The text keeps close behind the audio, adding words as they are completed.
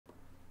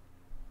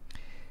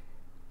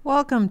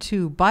Welcome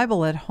to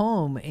Bible at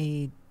Home,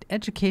 a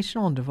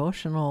educational and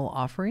devotional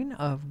offering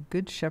of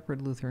Good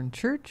Shepherd Lutheran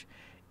Church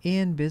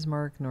in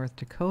Bismarck, North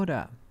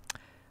Dakota.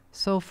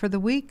 So for the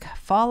week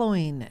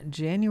following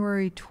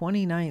January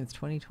 29th,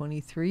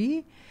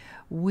 2023,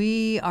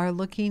 we are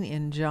looking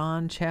in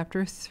John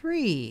chapter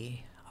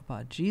 3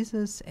 about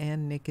Jesus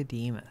and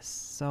Nicodemus.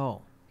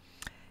 So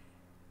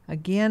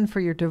again, for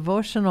your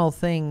devotional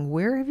thing,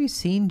 where have you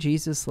seen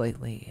Jesus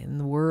lately in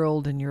the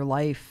world, in your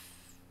life?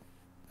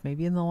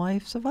 Maybe in the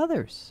lives of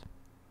others.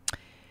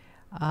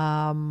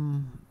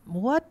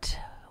 What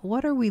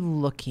are we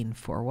looking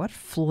for? What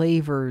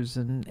flavors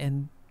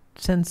and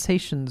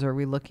sensations are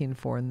we looking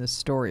for in this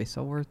story?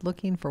 So we're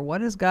looking for,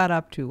 what is God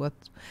up to?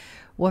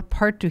 What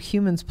part do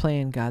humans play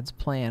in God's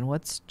plan?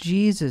 What's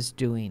Jesus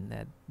doing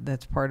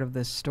that's part of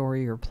this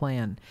story or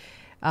plan?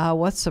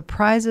 What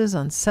surprises,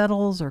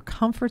 unsettles, or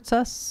comforts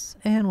us?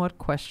 And what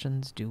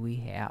questions do we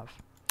have?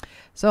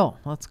 So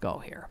let's go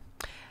here.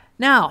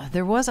 Now,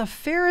 there was a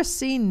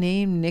Pharisee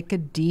named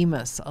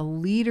Nicodemus, a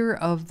leader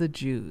of the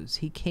Jews.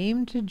 He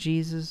came to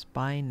Jesus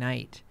by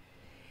night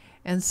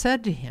and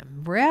said to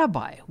him,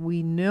 "Rabbi,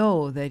 we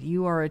know that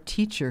you are a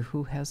teacher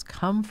who has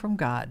come from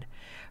God,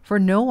 for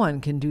no one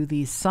can do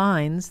these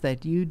signs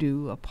that you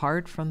do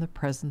apart from the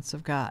presence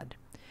of God."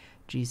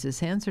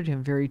 Jesus answered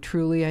him, "Very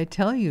truly, I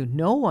tell you,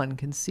 no one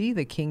can see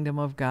the kingdom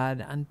of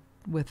God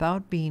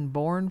without being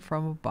born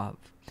from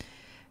above."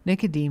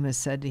 Nicodemus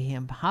said to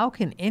him, "How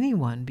can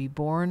anyone be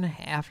born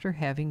after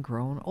having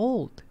grown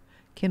old?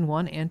 Can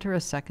one enter a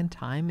second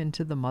time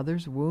into the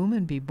mother's womb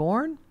and be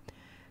born?"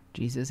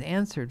 Jesus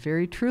answered,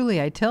 "Very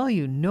truly, I tell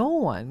you, no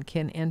one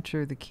can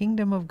enter the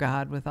kingdom of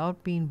God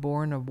without being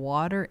born of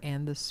water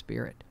and the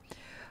Spirit.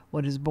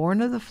 What is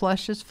born of the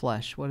flesh is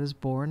flesh. What is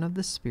born of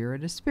the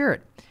Spirit is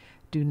spirit.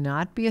 Do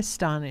not be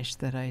astonished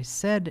that I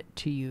said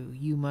to you,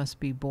 you must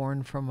be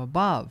born from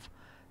above.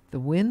 The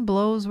wind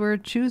blows where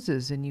it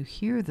chooses, and you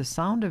hear the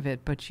sound of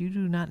it, but you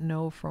do not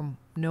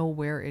know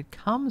where it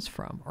comes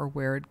from or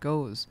where it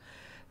goes.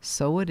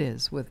 So it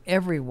is with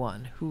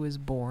everyone who is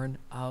born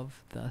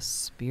of the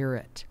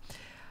Spirit."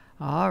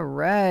 All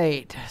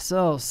right,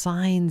 so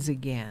signs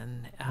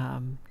again.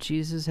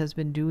 Jesus has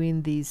been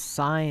doing these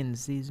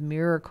signs, these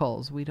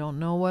miracles. We don't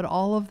know what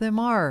all of them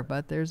are,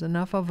 but there's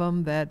enough of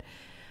them that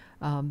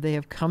they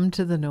have come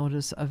to the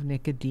notice of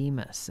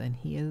Nicodemus, and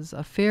he is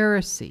a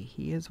Pharisee.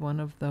 He is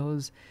one of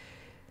those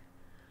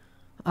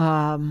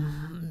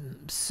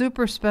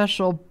super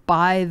special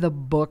by the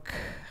book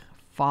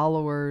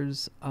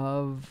followers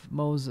of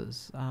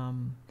Moses.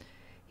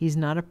 He's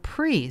not a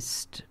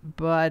priest,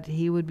 but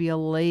he would be a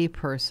lay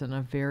person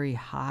of very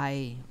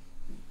high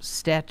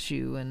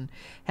stature and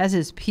has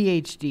his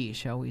PhD,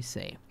 shall we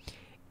say,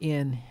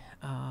 in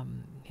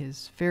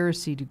his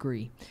Pharisee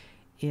degree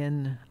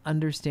in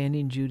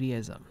understanding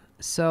Judaism.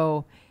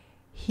 So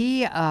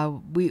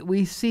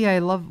we see,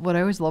 what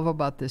I always love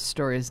about this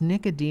story is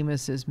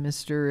Nicodemus is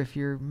Mr., if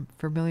you're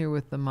familiar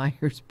with the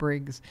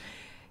Myers-Briggs,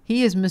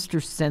 he is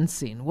Mr.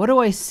 Sensing. What do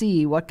I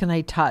see? What can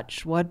I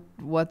touch?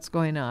 What's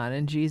going on?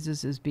 And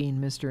Jesus is being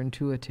Mr.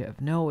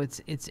 Intuitive. No, it's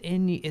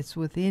in you, it's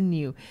within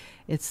you.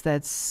 It's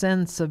that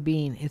sense of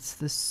being. It's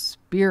the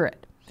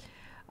Spirit.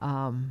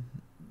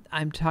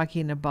 I'm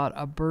talking about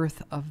a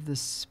birth of the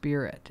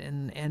Spirit,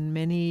 and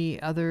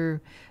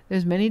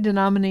there's many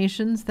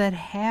denominations that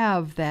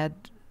have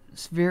that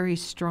very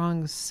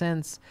strong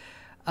sense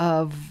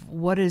of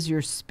what is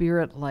your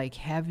spirit like?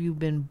 Have you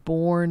been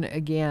born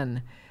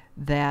again?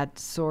 That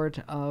sort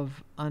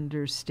of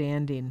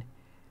understanding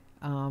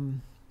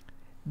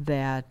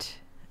that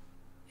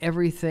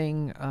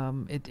everything,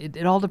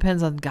 it all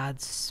depends on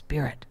God's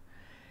Spirit.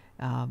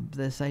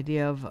 This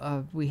idea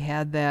of we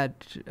had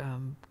that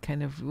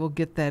we'll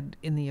get that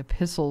in the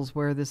epistles,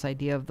 where this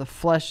idea of the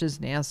flesh is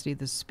nasty,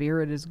 the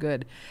Spirit is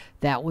good.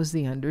 That was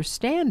the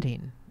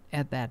understanding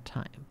at that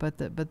time. But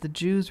the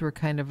Jews were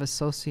kind of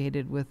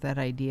associated with that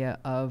idea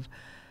of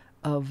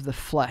the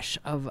flesh,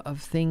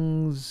 of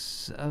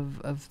things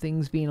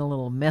being a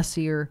little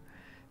messier.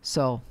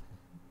 So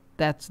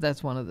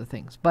that's one of the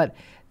things. But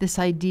this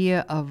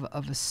idea of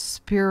a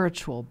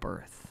spiritual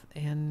birth,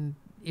 and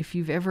if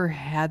you've ever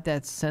had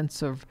that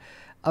sense of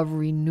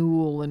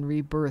renewal and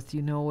rebirth,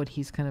 you know what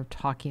he's kind of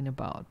talking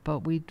about. But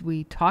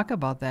we talk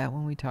about that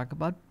when we talk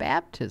about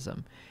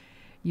baptism.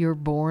 You're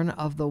born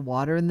of the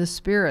water and the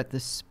Spirit.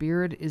 The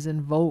Spirit is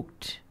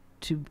invoked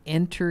to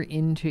enter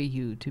into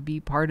you, to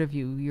be part of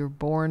you. You're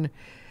born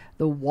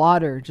the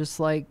water, just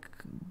like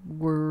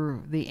we're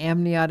the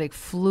amniotic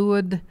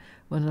fluid.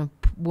 When a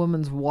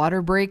woman's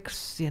water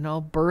breaks,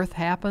 birth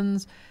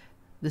happens.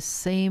 The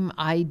same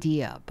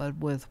idea, but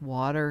with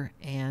water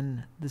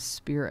and the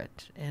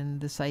Spirit. And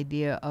this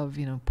idea of,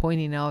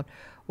 pointing out,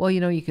 well,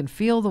 you can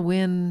feel the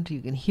wind,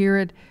 you can hear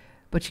it,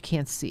 but you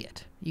can't see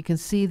it. You can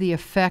see the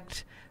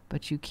effect,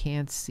 but you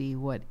can't see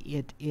what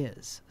it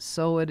is.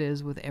 So it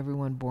is with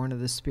everyone born of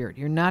the Spirit.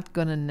 You're not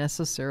going to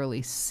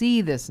necessarily see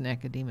this,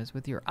 Nicodemus,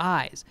 with your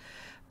eyes,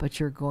 but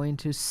you're going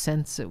to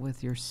sense it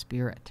with your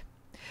spirit.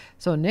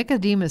 So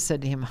Nicodemus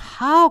said to him,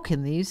 "How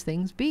can these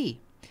things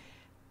be?"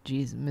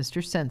 Jesus,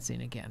 Mr.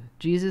 Sensing again.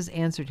 Jesus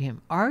answered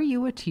him, "Are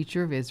you a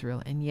teacher of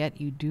Israel, and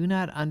yet you do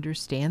not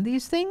understand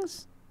these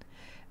things?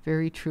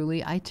 Very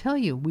truly, I tell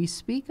you, we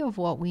speak of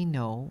what we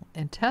know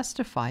and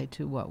testify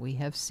to what we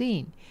have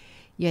seen,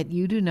 yet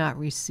you do not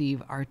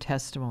receive our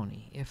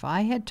testimony. If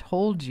I had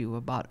told you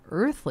about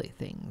earthly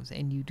things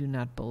and you do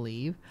not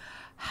believe,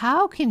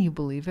 how can you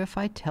believe if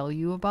I tell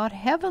you about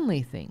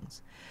heavenly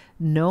things?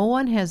 No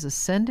one has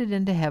ascended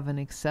into heaven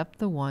except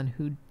the one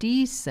who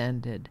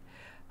descended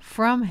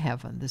from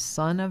heaven, the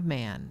Son of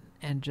Man.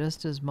 And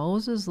just as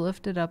Moses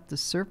lifted up the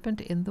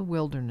serpent in the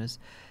wilderness,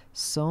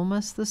 so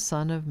must the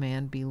Son of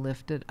Man be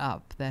lifted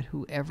up, that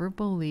whoever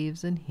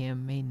believes in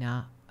him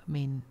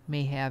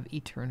may have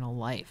eternal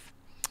life."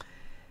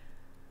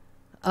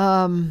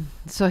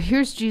 So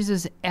here's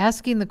Jesus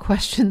asking the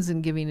questions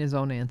and giving his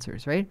own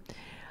answers, right?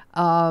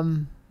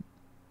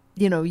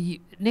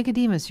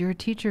 Nicodemus, you're a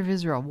teacher of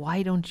Israel.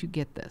 Why don't you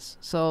get this?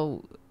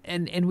 So,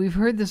 and we've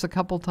heard this a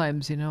couple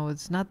times,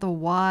 it's not the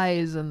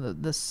wise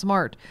and the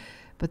smart,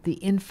 but the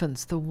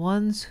infants, the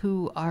ones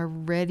who are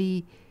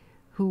ready,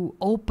 who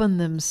open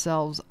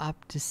themselves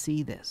up to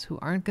see this, who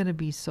aren't going to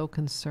be so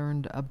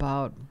concerned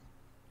about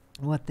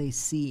what they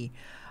see.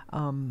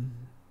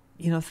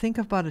 Think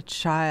about a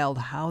child,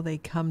 how they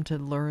come to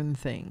learn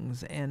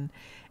things. And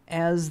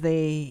as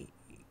they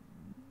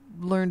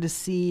learn to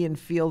see and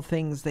feel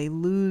things, they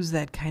lose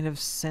that kind of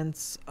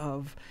sense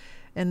of,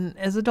 and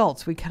as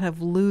adults, we kind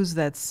of lose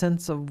that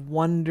sense of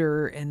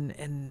wonder,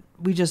 and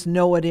we just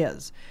know it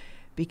is,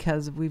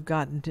 because we've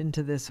gotten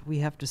into this, we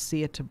have to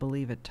see it to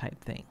believe it type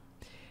thing.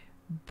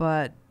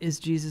 But is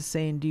Jesus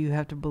saying, do you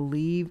have to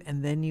believe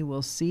and then you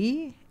will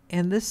see?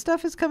 And this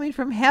stuff is coming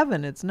from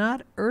heaven. It's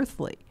not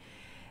earthly.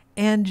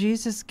 And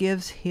Jesus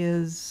gives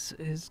his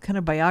kind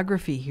of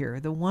biography here.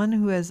 The one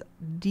who has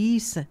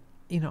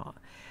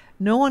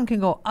no one can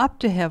go up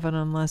to heaven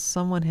unless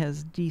someone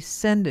has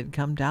descended,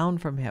 come down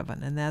from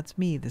heaven. And that's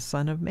me, the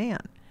Son of Man.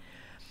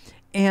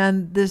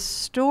 And this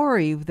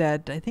story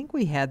that, I think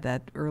we had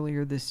that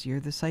earlier this year,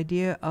 this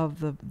idea of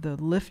the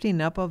lifting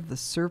up of the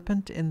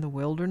serpent in the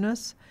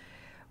wilderness,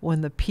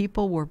 when the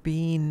people were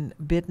being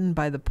bitten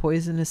by the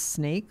poisonous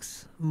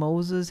snakes,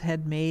 Moses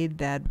had made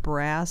that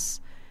brass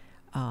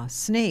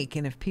snake,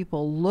 and if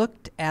people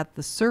looked at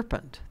the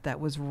serpent that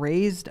was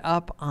raised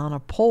up on a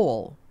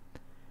pole,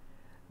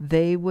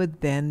 they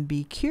would then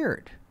be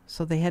cured.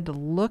 So they had to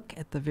look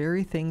at the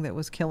very thing that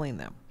was killing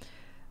them.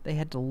 They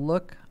had to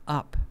look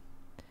up.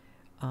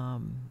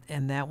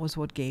 And that was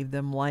what gave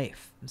them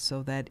life.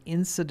 So that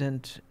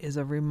incident is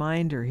a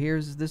reminder.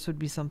 This would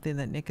be something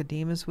that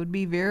Nicodemus would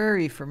be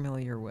very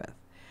familiar with.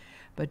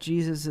 But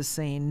Jesus is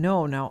saying,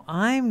 no, now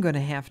I'm going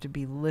to have to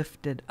be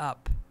lifted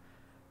up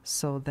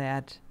so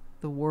that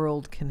the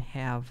world can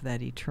have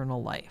that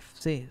eternal life.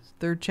 See,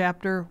 third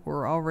chapter,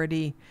 we're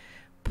already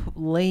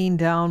laying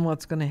down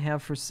what's going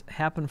to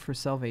happen for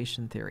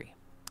salvation theory.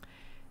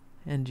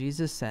 And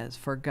Jesus says,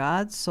 "For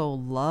God so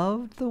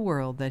loved the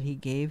world that he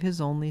gave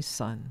his only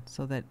Son,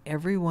 so that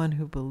everyone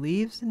who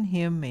believes in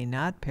him may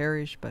not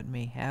perish but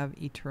may have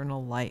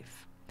eternal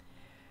life."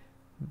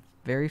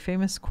 Very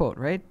famous quote,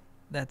 right?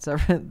 That's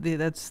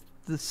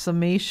the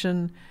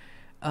summation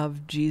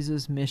of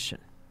Jesus' mission.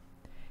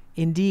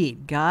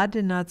 "Indeed, God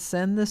did not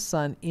send the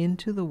Son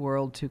into the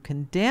world to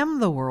condemn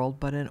the world,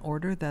 but in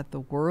order that the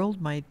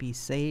world might be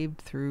saved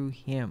through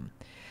him.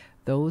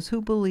 Those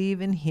who believe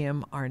in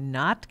him are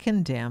not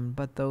condemned,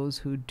 but those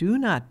who do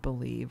not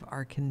believe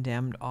are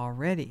condemned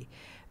already,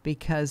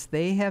 because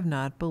they have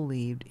not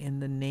believed in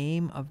the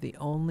name of the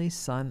only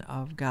Son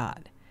of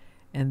God.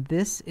 And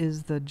this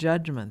is the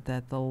judgment,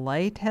 that the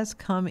light has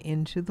come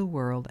into the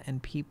world,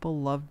 and people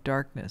loved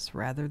darkness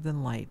rather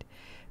than light,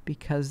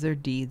 because their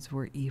deeds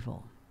were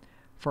evil.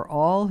 For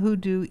all who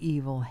do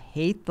evil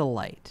hate the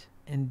light,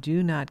 and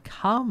do not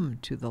come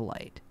to the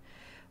light,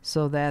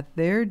 so that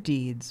their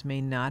deeds may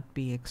not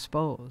be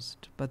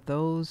exposed. But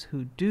those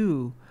who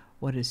do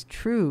what is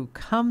true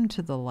come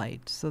to the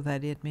light, so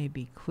that it may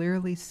be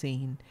clearly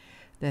seen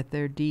that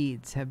their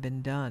deeds have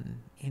been done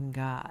in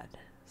God."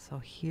 So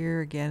here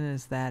again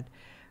is that,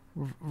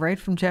 right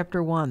from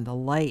chapter 1, the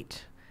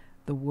light,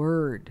 the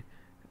word,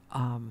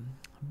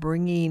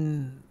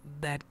 bringing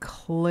that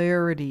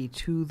clarity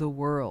to the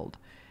world.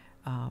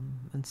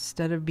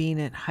 Instead of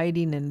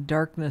hiding in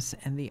darkness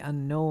and the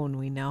unknown,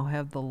 we now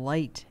have the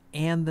light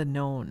and the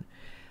known.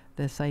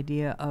 This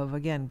idea of,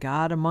 again,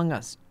 God among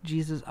us,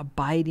 Jesus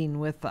abiding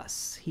with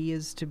us. He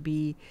is to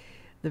be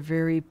the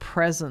very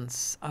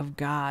presence of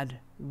God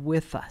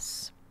with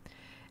us.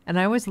 And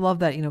I always love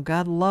that,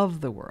 God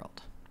loved the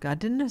world. God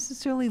didn't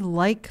necessarily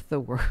like the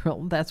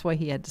world. That's why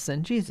he had to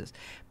send Jesus.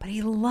 But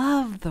he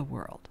loved the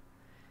world.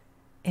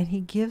 And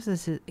he gives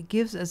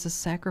as a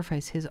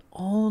sacrifice his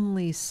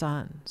only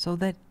Son, so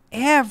that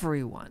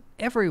everyone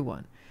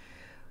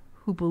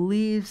who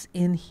believes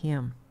in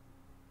him,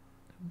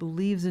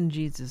 believes in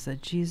Jesus,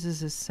 that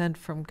Jesus is sent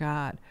from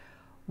God,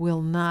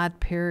 will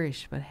not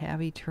perish but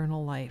have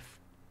eternal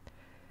life.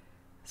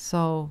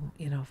 So,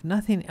 if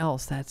nothing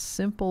else, that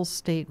simple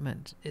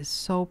statement is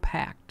so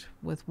packed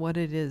with what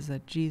it is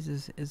that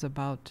Jesus is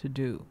about to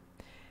do.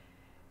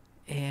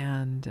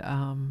 And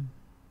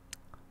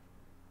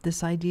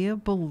this idea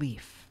of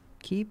belief,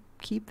 keep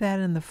that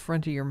in the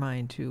front of your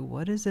mind too.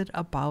 What is it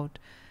about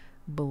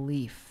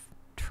belief,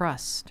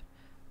 trust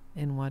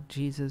in what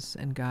Jesus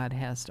and God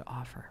has to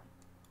offer?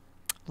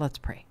 Let's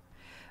pray.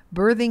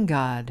 Birthing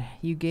God,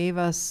 you gave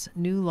us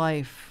new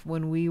life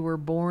when we were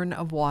born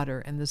of water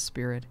and the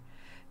Spirit.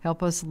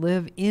 Help us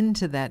live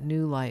into that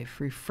new life,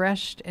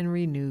 refreshed and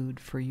renewed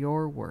for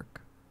your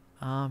work.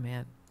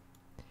 Amen.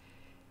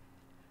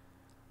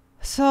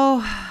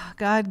 So,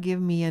 God, give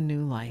me a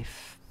new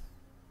life.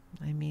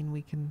 I mean,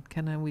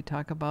 we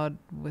talk about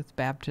with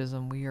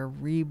baptism, we are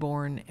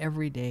reborn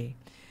every day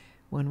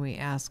when we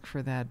ask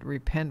for that.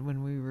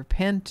 When we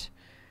repent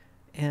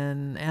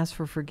and ask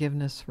for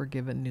forgiveness, we're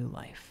given new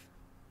life.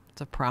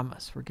 It's a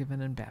promise we're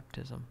given in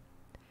baptism.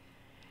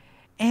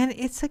 And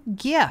it's a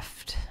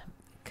gift.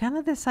 Kind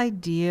of this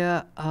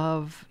idea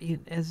of,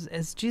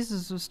 as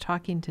Jesus was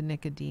talking to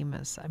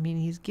Nicodemus, I mean,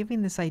 he's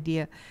giving this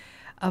idea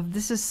of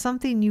this is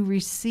something you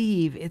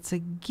receive. It's a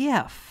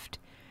gift,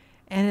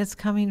 and it's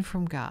coming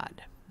from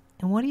God.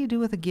 And what do you do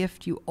with a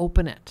gift? You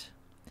open it.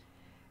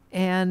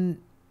 And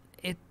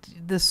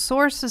the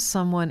source is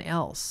someone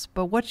else.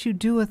 But what you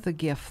do with the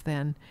gift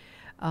then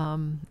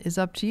is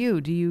up to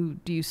you. Do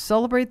you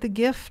celebrate the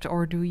gift,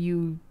 or do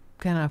you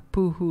kind of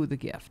poo-hoo the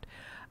gift?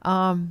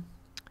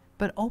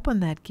 But open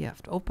that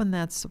gift, open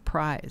that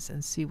surprise,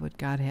 and see what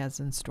God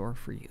has in store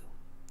for you.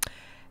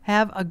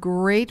 Have a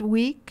great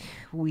week.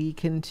 We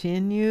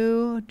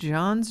continue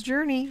John's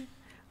journey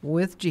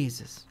with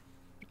Jesus.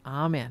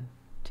 Amen.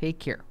 Take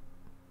care.